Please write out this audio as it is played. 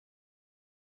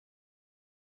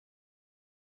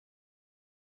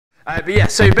But yeah,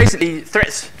 so basically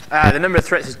threats, the number of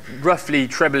threats is roughly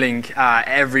trebling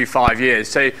every 5 years.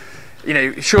 So,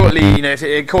 shortly,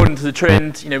 according to the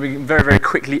trend, we can very, very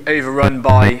quickly overrun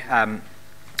by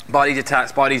these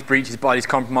attacks, by these breaches, by these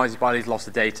compromises, by these loss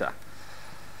of data.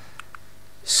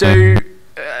 So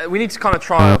we need to kind of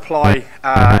try and apply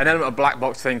an element of black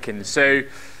box thinking. So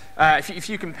if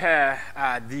you compare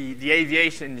the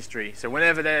aviation industry, so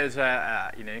whenever there's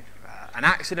an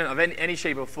accident of any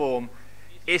shape or form,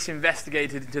 it's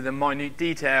investigated into the minute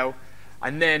detail,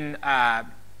 and then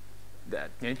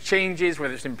changes,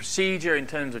 whether it's in procedure, in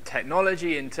terms of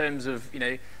technology, in terms of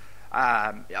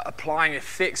applying a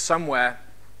fix somewhere,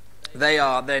 they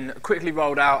are then quickly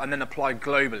rolled out and then applied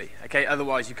globally. Okay,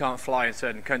 otherwise you can't fly in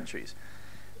certain countries.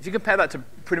 If you compare that to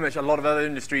pretty much a lot of other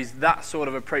industries, that sort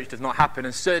of approach does not happen,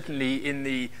 and certainly in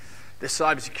the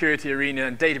cybersecurity arena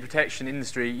and data protection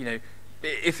industry,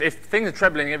 if things are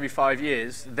trebling every 5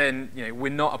 years, then we're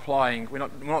not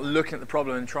looking at the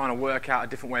problem and trying to work out a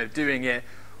different way of doing it,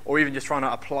 or even just trying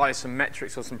to apply some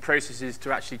metrics or some processes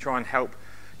to actually try and help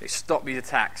stop these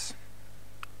attacks.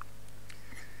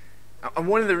 And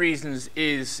one of the reasons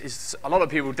is a lot of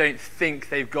people don't think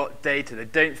they've got data. They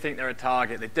don't think they're a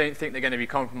target. They don't think they're going to be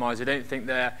compromised. They don't think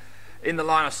they're in the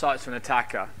line of sight of an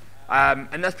attacker.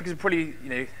 And that's because probably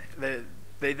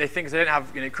they think if they don't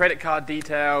have credit card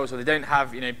details, or they don't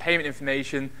have payment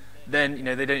information, then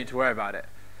they don't need to worry about it.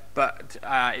 But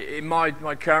in my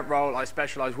current role, I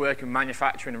specialize working in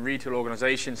manufacturing and retail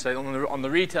organizations. So on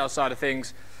the retail side of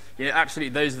things,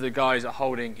 absolutely those are the guys that are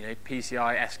holding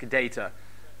PCI-esque data.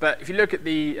 But if you look at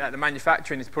the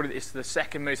manufacturing, it's the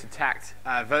second most attacked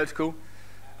vertical,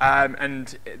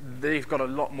 and they've got a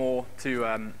lot more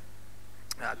to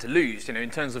lose, in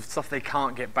terms of stuff they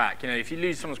can't get back. If you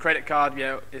lose someone's credit card,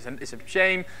 it's a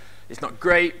shame, it's not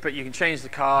great, but you can change the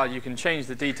card, you can change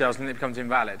the details, and it becomes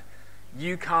invalid.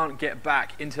 You can't get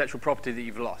back intellectual property that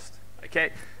you've lost.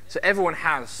 Okay, so everyone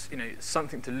has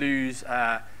something to lose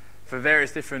for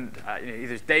various different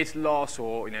either it's data loss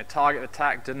or target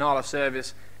attack, denial of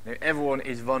service. Everyone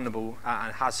is vulnerable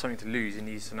and has something to lose in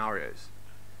these scenarios.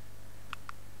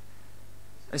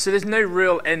 And so there's no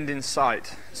real end in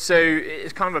sight. So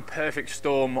it's kind of a perfect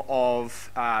storm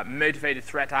of motivated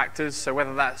threat actors. So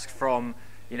whether that's from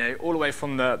all the way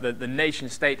from the nation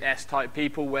state-esque type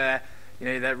people, where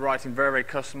they're writing very, very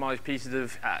customized pieces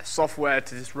of software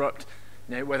to disrupt,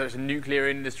 whether it's a nuclear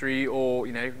industry or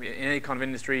in any kind of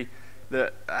industry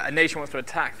that a nation wants to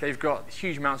attack. They've got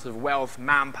huge amounts of wealth,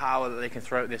 manpower that they can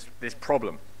throw at this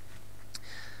problem.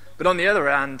 But on the other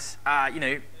hand,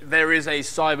 there is a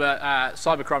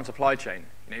cybercrime supply chain.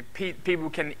 People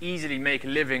can easily make a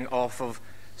living off of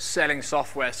selling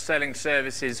software, selling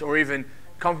services, or even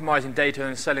compromising data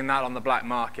and selling that on the black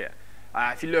market.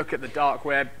 If you look at the dark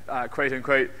web, quote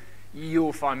unquote,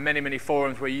 you'll find many, many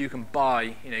forums where you can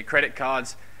buy credit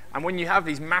cards. And when you have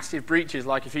these massive breaches,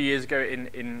 like a few years ago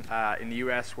in the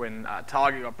US, when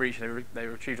Target got breached, they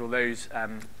retrieved all those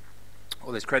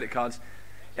credit cards,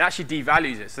 it actually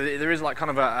devalues it. So there is like kind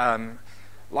of a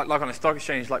like on a stock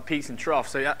exchange, like peaks and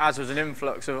troughs. So as there's an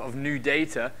influx of new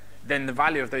data, then the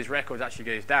value of those records actually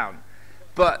goes down.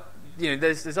 But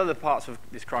there's other parts of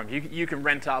this crime. You can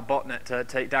rent out a botnet to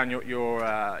take down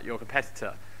your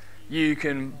competitor. You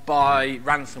can buy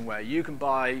ransomware. You can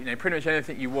buy pretty much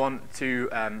anything you want to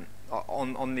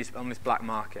on this black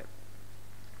market.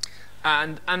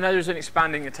 And there's an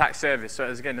expanding attack service. So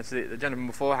as the gentleman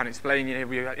beforehand explained,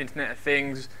 we have Internet of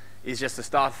Things is just the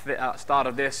start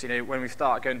of this. When we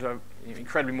start going to an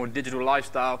incredibly more digital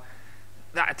lifestyle,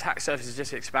 that attack surface is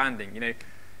just expanding.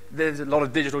 There's a lot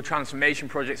of digital transformation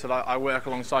projects that I work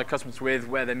alongside customers with,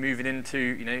 where they're moving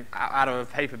into out of a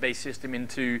paper-based system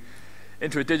into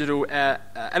a digital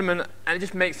element, and it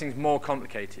just makes things more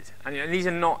complicated. And these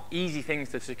are not easy things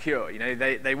to secure.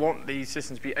 They want these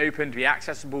systems to be open, to be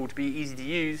accessible, to be easy to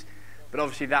use, but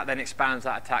obviously that then expands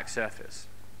that attack surface.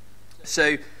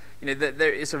 So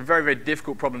it's a very, very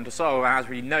difficult problem to solve, as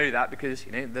we know that because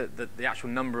the actual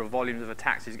number of volumes of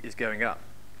attacks is going up.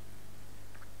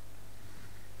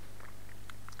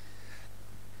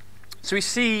 So we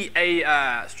see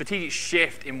a strategic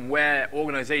shift in where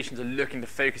organizations are looking to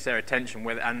focus their attention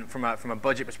and from a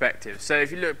budget perspective. So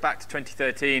if you look back to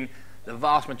 2013, the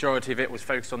vast majority of it was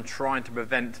focused on trying to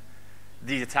prevent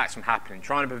these attacks from happening,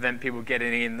 trying to prevent people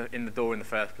getting in the door in the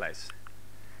first place.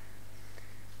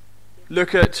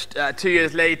 Look at 2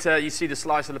 years later, you see the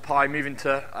slice of the pie moving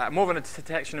to more of a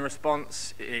detection and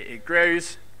response. It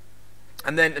grows.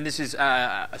 And this is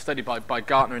a study by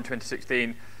Gartner in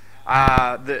 2016,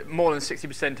 that more than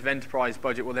 60% of enterprise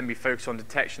budget will then be focused on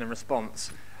detection and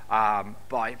response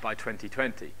by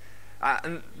 2020.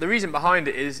 And the reason behind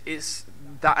it is it's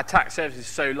that attack surface is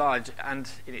so large, and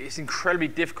it's incredibly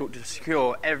difficult to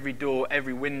secure every door,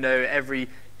 every window, every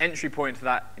entry point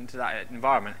into that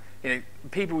environment.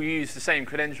 People use the same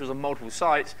credentials on multiple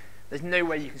sites. There's no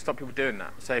way you can stop people doing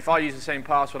that. So if I use the same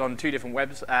password on 2 different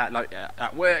webs,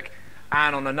 at work,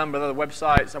 and on a number of other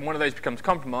websites, and one of those becomes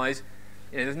compromised,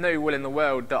 there's no will in the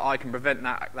world that I can prevent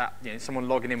someone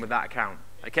logging in with that account.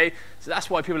 Okay, so that's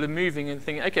why people are moving and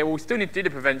thinking, okay, well, we still need to do the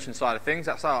prevention side of things.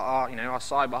 That's our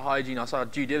cyber hygiene, our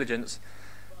due diligence.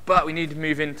 But we need to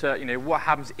move into, what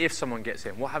happens if someone gets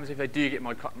in? What happens if they do get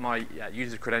my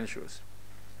user's credentials?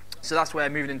 So that's where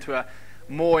moving into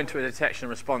more into a detection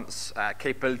and response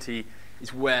capability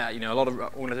is where, a lot of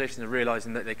organizations are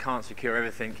realizing that they can't secure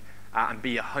everything and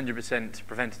be 100%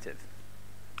 preventative.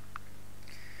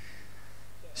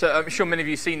 So I'm sure many of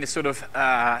you have seen this sort of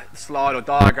slide or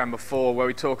diagram before where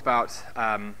we talk about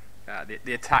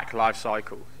the attack life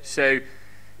cycle. So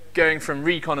going from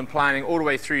recon and planning all the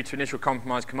way through to initial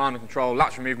compromise, command and control,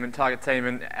 lateral movement, target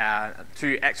attainment,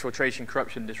 to exfiltration,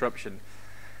 corruption, disruption.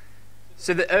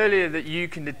 So the earlier that you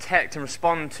can detect and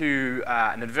respond to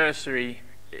an adversary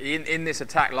in this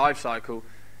attack life cycle,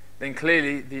 then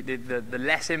clearly the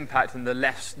less impact and the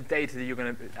less data that you're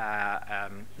going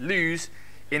to lose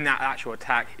in that actual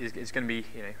attack is going to be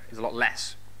is a lot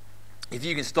less. If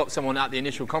you can stop someone at the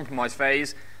initial compromise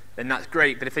phase, then that's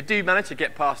great. But if they do manage to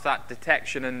get past that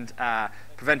detection and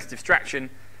preventative distraction,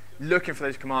 looking for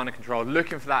those command and control,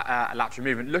 looking for that lateral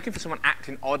movement, looking for someone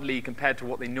acting oddly compared to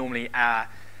what they normally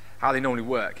how they normally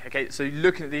work. Okay, so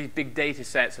looking at these big data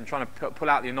sets and trying to pull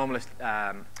out the anomalous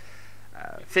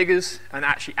figures and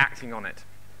actually acting on it.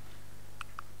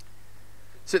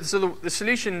 So the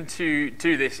solution to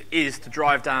this is to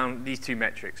drive down these 2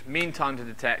 metrics: mean time to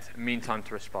detect and mean time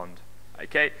to respond.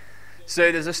 Okay,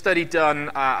 so there's a study done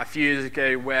a few years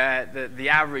ago where the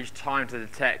average time to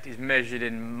detect is measured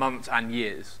in months and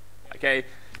years. Okay,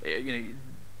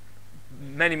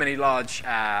 many large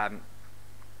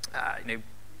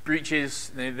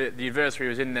breaches. The adversary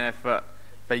was in there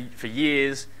for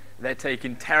years. They're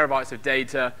taking terabytes of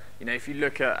data. If you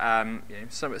look at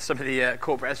some of the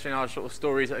corporate espionage sort of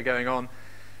stories that are going on,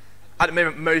 at the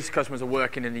moment, most customers are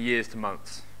working in the years to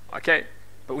months. Okay,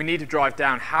 but we need to drive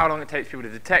down how long it takes people to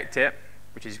detect it,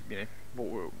 which is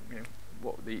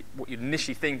what you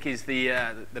initially think is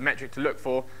the metric to look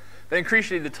for. Then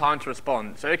crucially, the time to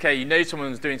respond. So okay,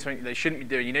 someone's doing something they shouldn't be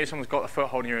doing. Someone's got a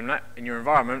foothold in your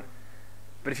environment.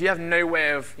 But if you have no way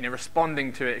of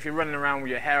responding to it, if you're running around with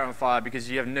your hair on fire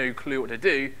because you have no clue what to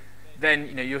do,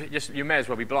 then you may as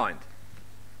well be blind.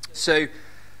 So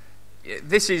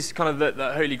this is kind of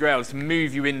the holy grail, is to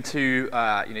move you into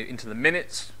into the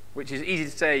minutes, which is easy to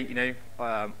say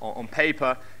on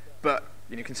paper, but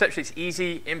conceptually it's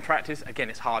easy. In practice, again,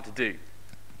 it's hard to do.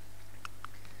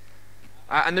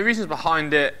 And the reasons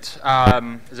behind it,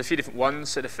 there's a few different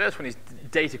ones. So the first one is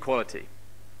data quality.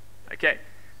 Okay.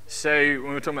 So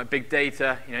when we're talking about big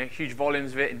data, huge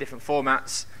volumes of it in different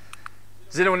formats,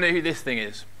 does anyone know who this thing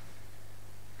is?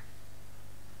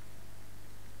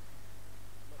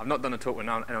 I've not done a talk when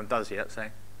anyone does yet, so.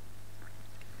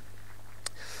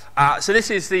 So this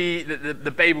is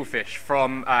the Babel fish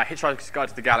from Hitchhiker's Guide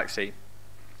to the Galaxy.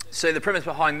 So the premise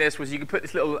behind this was you could put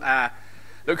this little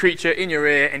creature in your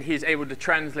ear, and he's able to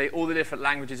translate all the different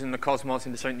languages in the cosmos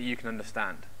into something that you can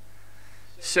understand.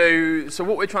 So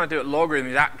what we're trying to do at LogRhythm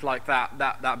is act like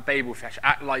that Babel fish,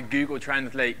 act like Google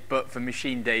Translate, but for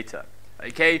machine data.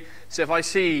 Okay, so if I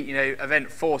see event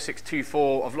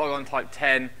 4624 of logon type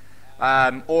 10,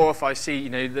 or if I see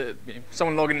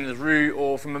someone logging in as root,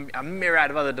 or from a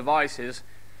myriad of other devices,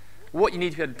 what you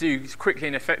need to be able to do quickly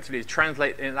and effectively is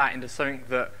translate that into something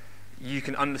that you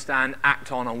can understand,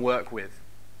 act on, and work with.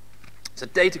 So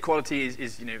data quality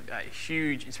is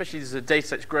huge, especially as the data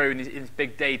set's growing in this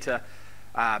big data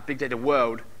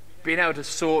world. Being able to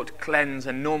sort, cleanse,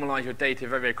 and normalize your data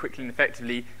very, very quickly and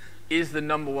effectively is the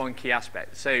 #1 key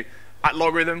aspect. So at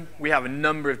LogRhythm, we have a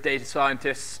number of data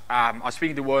scientists. I was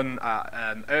speaking to one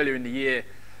earlier in the year,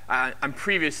 and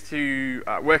previous to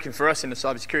working for us in the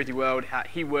cybersecurity world,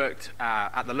 he worked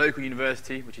at the local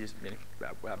university, which is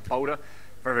Boulder,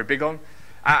 very, very big on,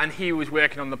 and he was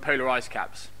working on the polar ice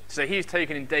caps. So he's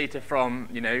taken in data from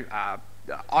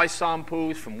ice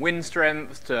samples, from wind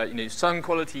strengths to sun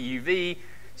quality, UV.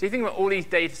 So you think about all these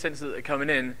data sensors that are coming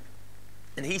in,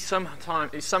 and he somehow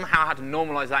had to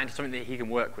normalize that into something that he can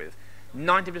work with.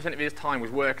 90% of his time was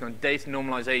working on data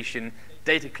normalization,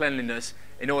 data cleanliness,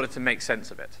 in order to make sense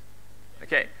of it.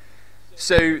 Okay,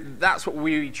 so that's what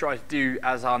we try to do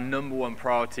as our #1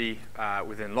 priority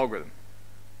within LogRhythm.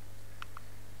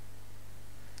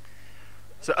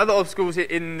 So other obstacles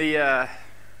in the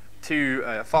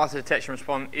to faster detection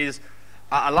response is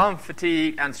alarm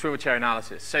fatigue and swivel chair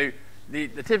analysis. So the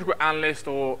typical analyst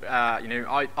or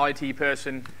IT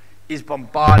person is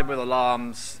bombarded with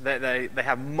alarms. They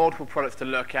have multiple products to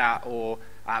look at or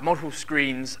multiple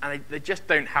screens, and they just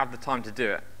don't have the time to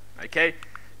do it. Okay,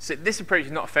 so this approach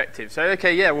is not effective. So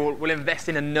okay, yeah, we'll invest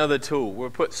in another tool.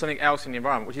 We'll put something else in the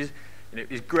environment, which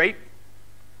is great.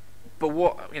 But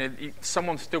what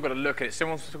someone's still got to look at it.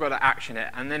 Someone's still got to action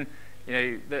it, and then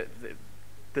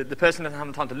the person doesn't have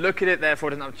the time to look at it. Therefore,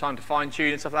 doesn't have time to fine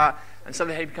tune and stuff like that. And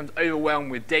suddenly he becomes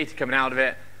overwhelmed with data coming out of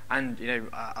it. And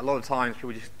a lot of times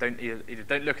people just don't either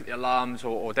don't look at the alarms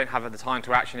or don't have the time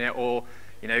to action it, or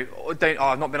don't. Oh,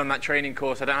 I've not been on that training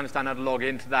course. I don't understand how to log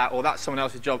into that, or that's someone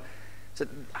else's job. So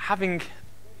having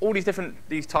all these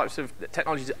types of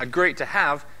technologies are great to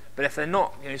have, but if they're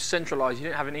not centralized, you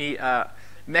don't have any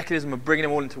mechanism of bringing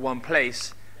them all into one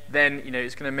place, then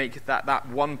it's going to make that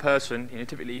one person,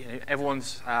 typically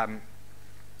everyone's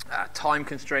time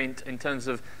constraint in terms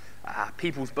of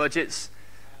people's budgets.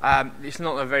 It's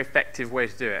not a very effective way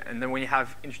to do it. And then when you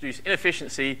have introduced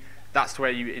inefficiency, that's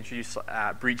where you introduce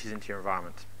breaches into your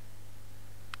environment.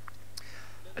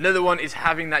 Another one is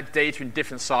having that data in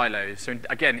different silos. So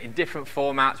again, in different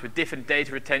formats, with different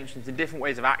data retentions, and different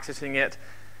ways of accessing it.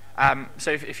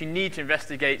 So if you need to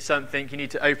investigate something, you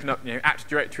need to open up Active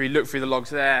Directory, look through the logs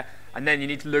there, and then you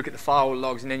need to look at the firewall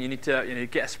logs, and then you need to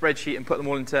get a spreadsheet and put them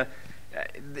all into.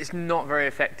 It's not very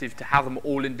effective to have them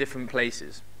all in different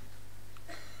places.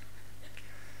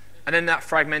 And then that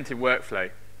fragmented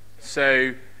workflow.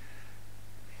 So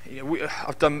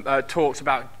I've done talks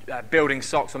about building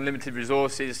SOCs on limited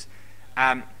resources.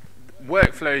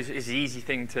 Workflows is the easy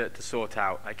thing to sort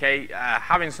out. Okay,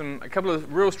 having a couple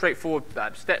of real straightforward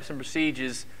steps and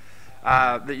procedures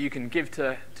that you can give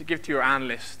to your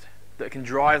analyst that can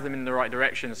drive them in the right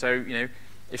direction. So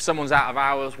if someone's out of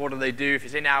hours, what do they do? If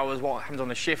it's in hours, what happens on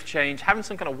the shift change? Having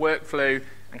some kind of workflow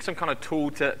and some kind of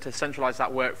tool to centralize that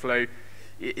workflow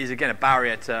is again a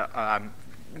barrier to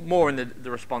more in the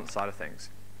response side of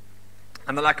things.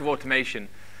 And the lack of automation.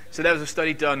 So there was a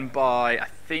study done by, I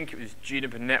think it was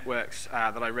Juniper Networks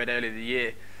that I read earlier in the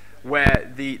year,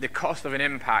 where the cost of an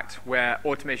impact where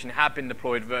automation had been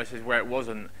deployed versus where it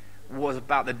wasn't,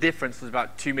 the difference was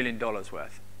about $2 million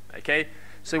worth. Okay,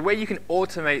 so where you can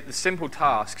automate the simple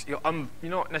tasks, you're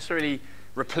not necessarily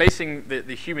replacing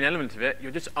the human element of it.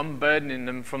 You're just unburdening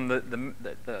them from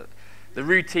the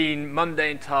routine,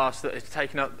 mundane tasks that is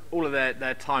taking up all of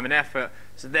their time and effort.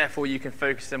 So therefore, you can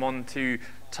focus them on to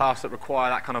tasks that require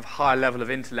that kind of higher level of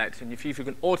intellect. And if you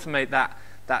can automate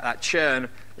that churn,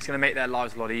 it's going to make their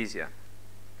lives a lot easier.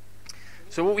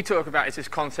 So what we talk about is this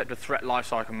concept of threat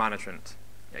lifecycle management.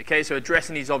 Okay, so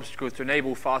addressing these obstacles to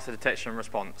enable faster detection and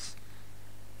response.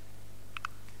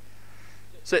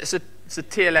 So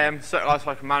TLM, threat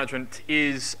lifecycle management,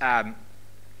 is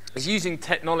using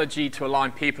technology to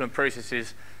align people and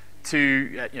processes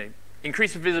to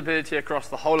increase the visibility across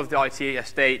the whole of the IT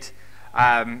estate.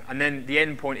 And then the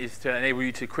end point is to enable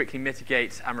you to quickly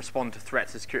mitigate and respond to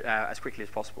threats as quickly as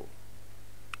possible.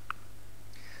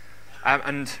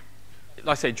 And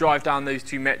like I say, drive down those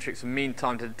two metrics of mean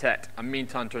time to detect and mean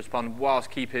time to respond whilst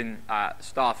keeping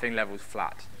staffing levels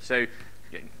flat. So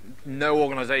no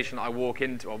organization I walk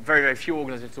into, or very, very few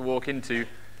organizations to walk into,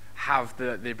 have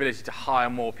the ability to hire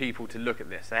more people to look at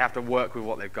this. They have to work with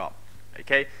what they've got.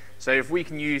 Okay? So if we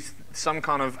can use some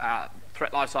kind of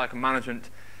threat lifecycle management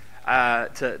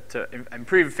to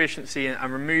improve efficiency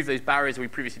and remove those barriers we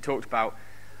previously talked about,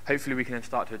 hopefully we can then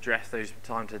start to address those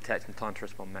time to detect and time to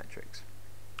respond metrics.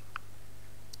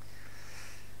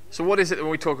 So what is it when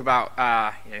we talk about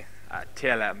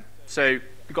TLM? So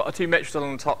we've got our two metrics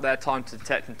along the top there, time to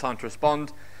detect and time to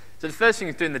respond. So the first thing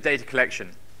is doing the data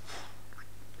collection.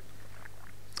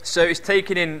 So it's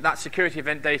taking in that security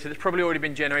event data that's probably already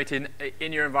been generated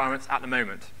in your environments at the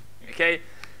moment. Okay,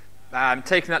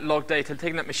 taking that log data,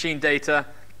 taking that machine data,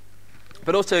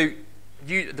 but also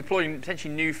deploying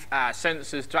potentially new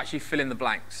sensors to actually fill in the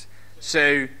blanks.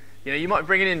 So you might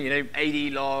bring in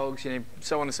AD logs,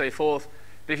 so on and so forth.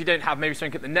 But if you don't have maybe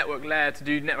something at the network layer to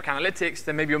do network analytics,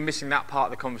 then maybe you're missing that part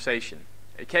of the conversation.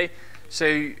 Okay,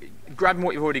 so grabbing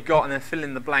what you've already got and then filling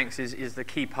in the blanks is the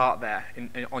key part there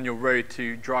on your road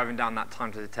to driving down that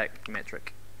time to detect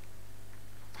metric.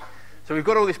 So we've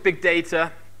got all this big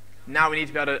data. Now we need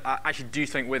to be able to actually do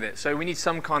something with it. So we need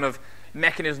some kind of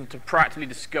mechanism to proactively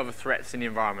discover threats in the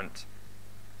environment.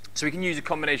 So we can use a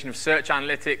combination of search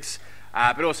analytics,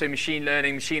 but also machine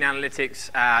learning, machine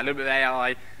analytics, a little bit of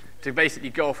AI, to basically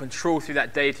go off and trawl through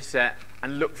that data set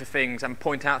and look for things and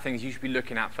point out things you should be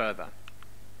looking at further.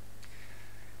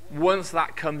 once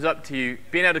that comes up to you,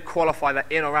 being able to qualify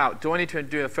that in or out, do I need to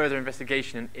do a further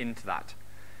investigation into that?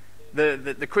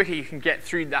 The quicker you can get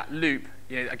through that loop,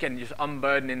 again, just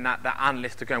unburdening that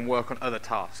analyst to go and work on other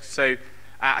tasks. So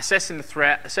assessing the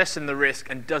threat, assessing the risk,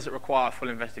 and does it require a full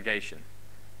investigation?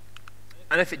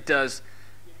 And if it does,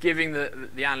 giving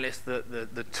the analyst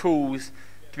the tools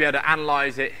to be able to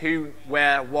analyze it: who,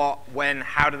 where, what, when,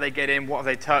 how do they get in, what have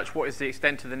they touched, what is the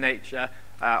extent of the nature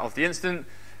of the incident.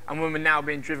 And when we're now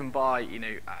being driven by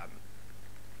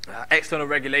external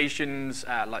regulations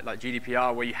like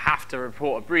GDPR, where you have to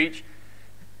report a breach,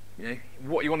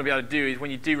 what you want to be able to do is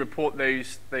when you do report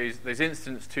those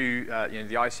incidents to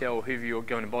the ICL or whoever your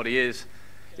governing body is,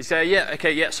 you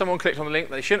say, someone clicked on the link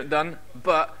they shouldn't have done,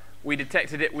 but we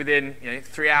detected it within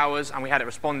 3 hours and we had it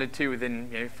responded to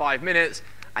within 5 minutes,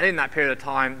 and in that period of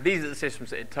time, these are the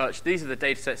systems that it touched, these are the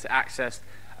data sets it accessed,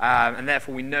 and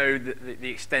therefore we know the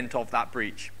extent of that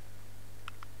breach.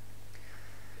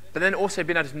 But then also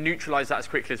being able to neutralize that as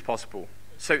quickly as possible.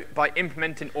 So by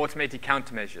implementing automated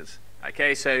countermeasures,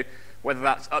 okay, so whether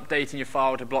that's updating your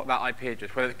file to block that IP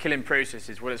address, whether it's killing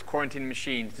processes, whether it's quarantining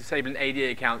machines, disabling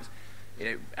ADA accounts,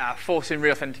 forcing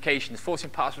reauthentications, forcing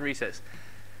password resets,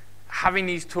 having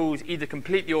these tools either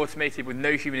completely automated with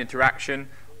no human interaction,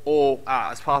 or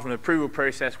as part of an approval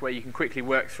process where you can quickly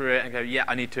work through it and go, yeah,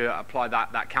 I need to apply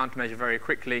that countermeasure very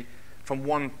quickly from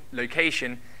one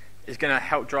location, is going to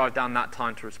help drive down that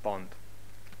time to respond.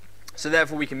 So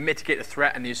therefore, we can mitigate the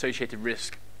threat and the associated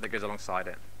risk that goes alongside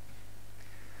it.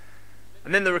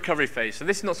 And then the recovery phase. So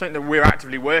this is not something that we're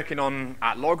actively working on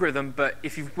at LogRhythm, but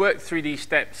if you've worked through these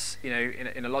steps,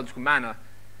 in a logical manner,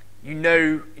 you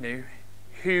know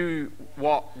who,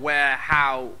 what, where,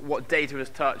 how, what data was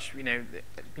touched, you know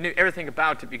everything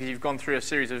about it because you've gone through a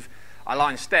series of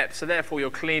aligned steps. So therefore,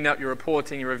 your cleanup, your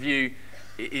reporting, your review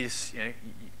is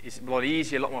a lot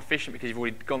easier, a lot more efficient because you've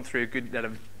already gone through a good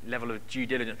level of due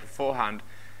diligence beforehand.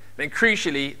 Then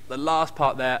crucially, the last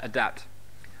part there, adapt.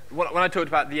 When I talked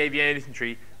about the aviation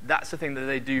tree, that's the thing that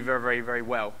they do very, very, very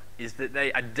well, is that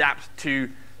they adapt to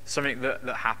something that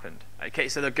happened. Okay,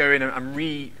 so they'll go in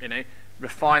and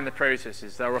refine the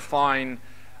processes. They'll refine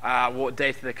what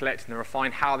data they're collecting. They'll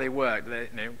refine how they work.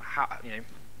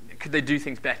 Could they do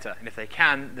things better? And if they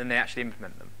can, then they actually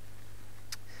implement them.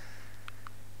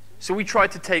 So we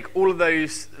tried to take all of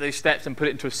those steps and put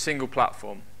it into a single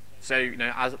platform. So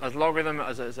as LogRhythm,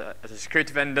 as a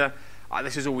security vendor,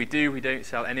 this is all we do. We don't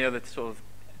sell any other sort of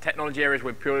technology areas.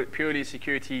 We're purely a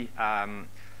security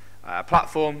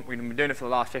platform. We've been doing it for the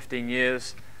last 15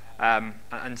 years.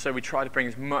 And so we try to bring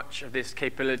as much of this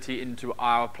capability into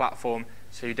our platform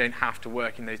so you don't have to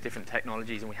work in those different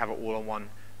technologies, and we have it all on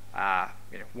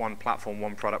one platform,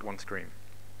 one product, one screen.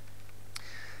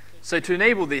 So to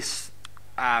enable this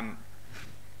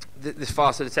this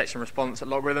faster detection response at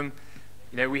LogRhythm,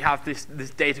 we have this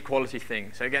data quality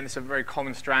thing. So again, it's a very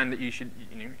common strand that you should,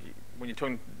 when you're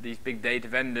talking to these big data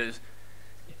vendors,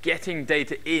 getting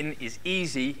data in is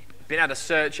easy. Being able to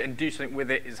search and do something with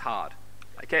it is hard.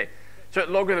 Okay. So at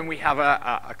LogRhythm, we have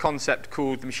a concept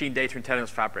called the Machine Data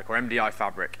Intelligence Fabric, or MDI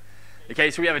Fabric.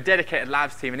 Okay. So we have a dedicated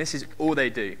labs team, and this is all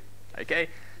they do. Okay.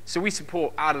 So we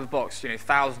support out of the box,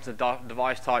 thousands of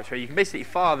device types where you can basically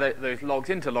fire those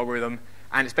logs into LogRhythm,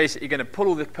 and it's basically going to pull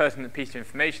all the pertinent piece of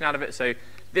information out of it. So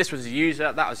this was the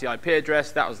user, that was the IP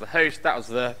address, that was the host, that was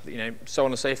the, so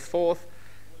on and so forth.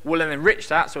 We'll then enrich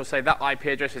that, so we'll say that IP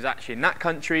address is actually in that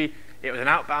country. It was an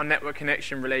outbound network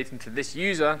connection relating to this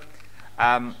user.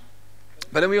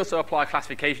 But then we also apply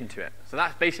classification to it. So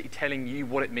that's basically telling you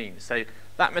what it means. So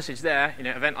that message there,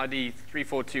 event ID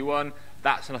 3421,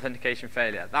 that's an authentication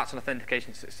failure. That's an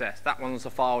authentication success. That one's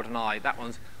a file denied. That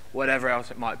one's whatever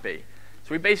else it might be. So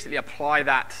we basically apply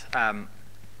that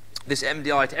this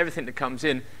MDI to everything that comes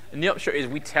in, and the upshot is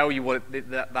we tell you what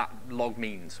that log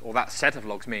means, or that set of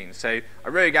logs means. So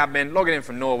a rogue admin logging in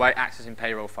from Norway, accessing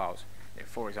payroll files,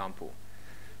 for example.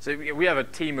 So we have a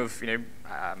team of,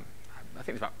 I think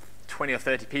it's about 20 or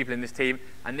 30 people in this team,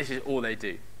 and this is all they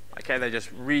do. Okay, they're just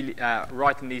really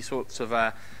writing these sorts of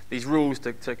these rules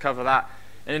to cover that.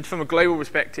 And then from a global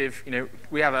perspective,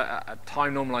 we have a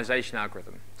time normalization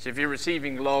algorithm. So if you're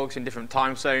receiving logs in different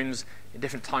time zones, in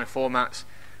different time formats,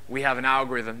 we have an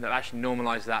algorithm that actually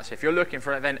normalizes that. So if you're looking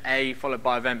for event A followed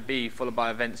by event B followed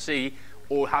by event C,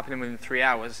 all happening within 3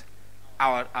 hours,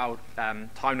 our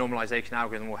time normalization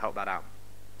algorithm will help that out.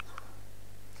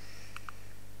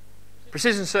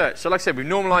 Precision search. So like I said, we've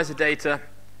normalized the data.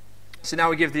 So now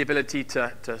we give the ability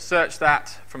to search that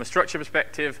from a structure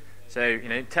perspective. So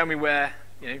tell me where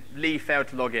Lee failed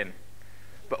to log in,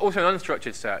 but also an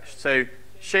unstructured search. So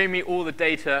show me all the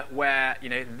data where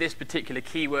this particular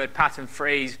keyword, pattern,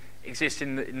 phrase exists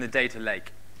in the data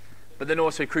lake. But then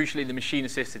also, crucially, the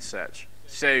machine-assisted search.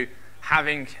 So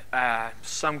having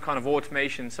some kind of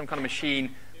automation, some kind of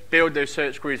machine build those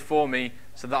search queries for me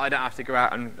so that I don't have to go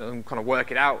out and kind of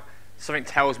work it out. Something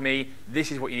tells me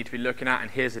this is what you need to be looking at,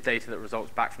 and here's the data that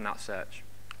results back from that search.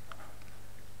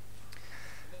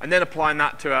 And then applying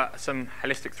that to some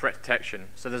holistic threat detection.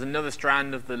 So there's another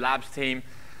strand of the labs team,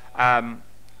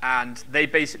 and they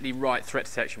basically write threat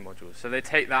detection modules. So they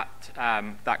take that,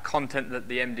 that content that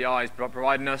the MDI is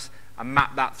providing us and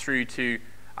map that through to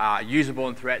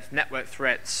user-borne threats, network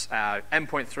threats,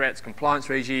 endpoint threats, compliance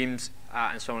regimes,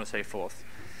 and so on and so forth.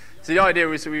 So the idea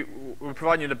is that we're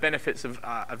providing you the benefits of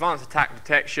advanced attack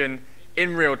detection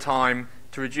in real time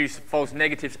to reduce false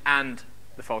negatives and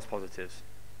the false positives.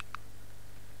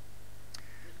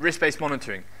 Risk-based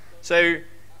monitoring. So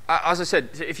as I said,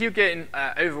 if you're getting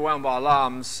overwhelmed by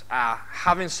alarms,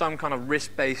 having some kind of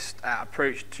risk-based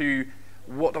approach to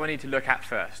what do I need to look at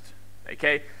first,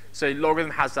 okay? So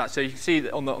LogRhythm has that. So you can see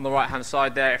that on the right-hand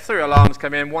side there, if 3 alarms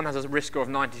come in, one has a risk score of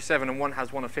 97 and one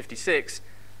has one of 56,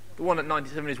 the one at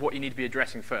 97 is what you need to be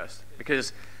addressing first,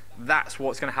 because that's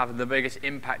what's going to have the biggest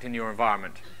impact in your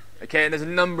environment. Okay, and there's a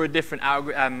number of different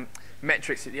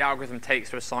metrics that the algorithm takes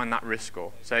to assign that risk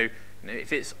score. So you know,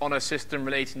 if it's on a system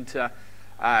relating to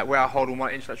where I hold all my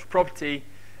intellectual property,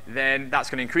 then that's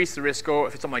going to increase the risk score.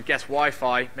 If it's on my guest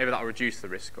Wi-Fi, maybe that will reduce the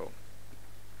risk score.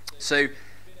 So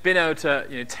being able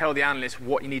to tell the analyst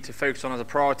what you need to focus on as a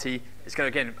priority is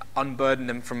going to, again, unburden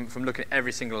them from looking at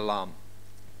every single alarm.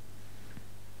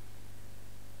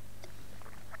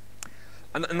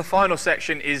 And the final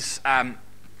section is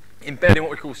embedding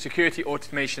what we call security,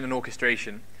 automation, and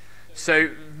orchestration. So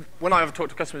when I've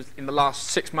talked to customers in the last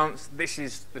 6 months, this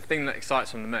is the thing that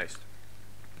excites them the most.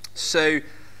 So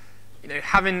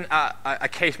having a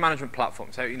case management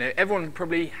platform. So everyone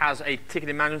probably has a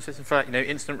ticketing management system for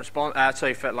incident response.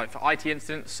 For IT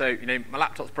incidents. So my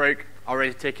laptop's broke, I'll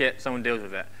raise a ticket, someone deals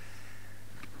with it.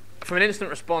 From an incident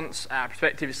response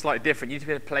perspective, it's slightly different. You need to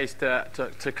be in a place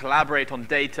to collaborate on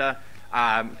data,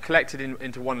 collect it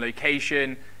into one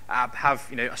location,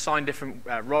 have assign different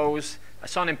roles,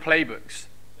 assign in playbooks.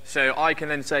 So I can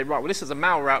then say, right, well, this is a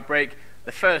malware outbreak.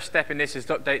 The first step in this is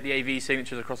to update the AV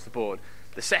signatures across the board.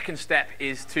 The second step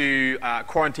is to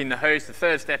quarantine the host. The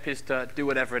third step is to do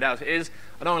whatever else it is.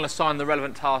 And I'm going to assign the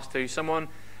relevant task to someone,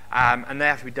 and they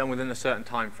have to be done within a certain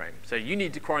time frame. So you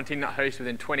need to quarantine that host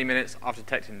within 20 minutes after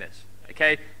detecting this.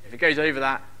 Okay? If it goes over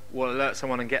that, we'll alert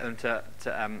someone and get them to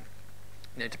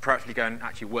proactively go and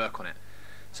actually work on it.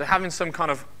 So having some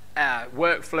kind of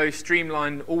workflow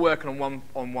streamlined, all working on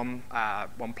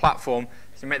one platform,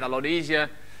 to make that a lot easier.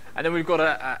 And then we've got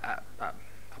a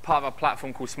part of our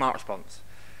platform called Smart Response.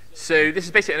 So this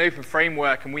is basically an open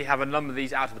framework, and we have a number of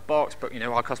these out of the box, but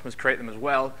our customers create them as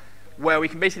well, where we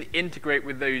can basically integrate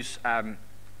with those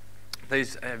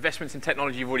investments in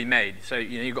technology you've already made. So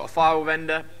you've got a firewall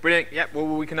vendor, brilliant. Yep. Well,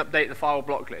 we can update the firewall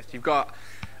block list. You've got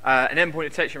an endpoint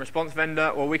detection response vendor,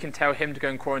 or we can tell him to go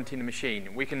and quarantine the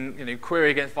machine. We can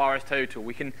query against VirusTotal.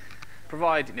 We can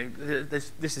provide.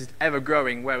 This is ever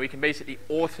growing, where we can basically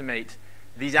automate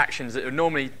these actions that are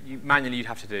normally manually you'd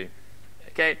have to do.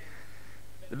 Okay.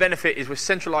 The benefit is we're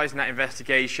centralizing that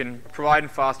investigation, providing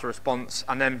faster response,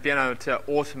 and then being able to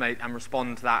automate and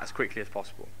respond to that as quickly as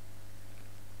possible.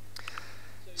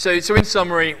 So in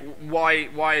summary,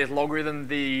 why is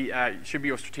LogRhythm should be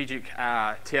your strategic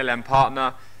TLM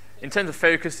partner? In terms of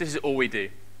focus, this is all we do.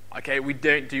 Okay, we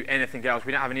don't do anything else.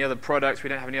 We don't have any other products. We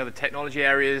don't have any other technology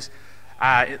areas.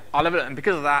 And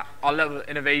because of that, our level of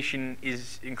innovation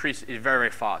is very, very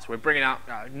fast. We're bringing out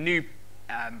new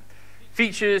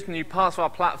features, new parts of our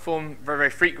platform very, very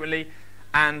frequently.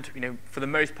 And for the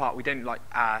most part, we don't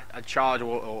charge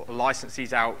or license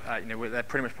these out. They're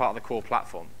pretty much part of the core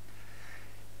platform.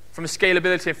 From a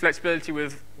scalability and flexibility,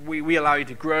 we allow you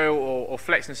to grow or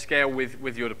flex and scale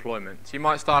with your deployment. So you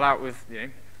might start out with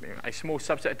a small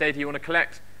subset of data you want to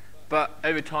collect, but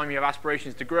over time you have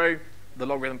aspirations to grow. The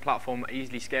LogRhythm platform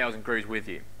easily scales and grows with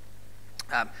you.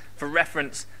 For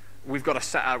reference, we've got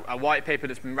a white paper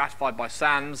that's been ratified by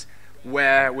SANS,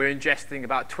 where we're ingesting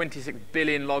about 26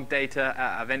 billion log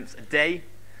data events a day,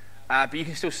 but you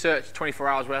can still search 24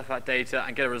 hours worth of that data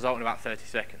and get a result in about 30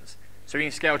 seconds. So we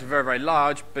can scale to very, very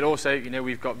large, but also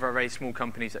we've got very, very small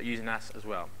companies that are using us as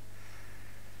well.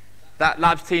 That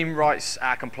labs team writes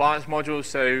compliance modules,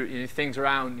 so things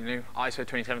around ISO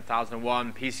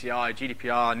 27001, PCI,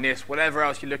 GDPR, NIST, whatever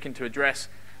else you're looking to address.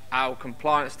 Our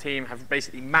compliance team have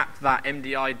basically mapped that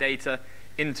MDI data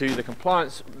into the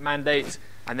compliance mandates,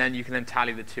 and then you can then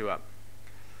tally the two up.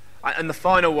 And the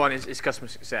final one is customer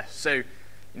success. So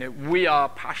we are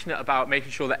passionate about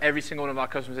making sure that every single one of our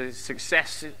customers is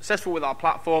successful with our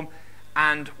platform,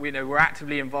 and we're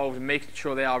actively involved in making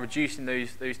sure they are reducing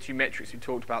those two metrics we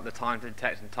talked about, the time to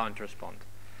detect and time to respond.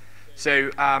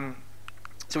 So,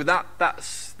 so with that,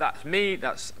 that's me.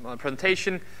 That's my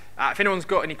presentation. If anyone's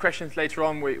got any questions later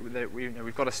on,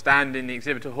 we've got a stand in the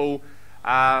exhibitor hall.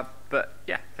 But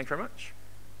yeah, thank you very much.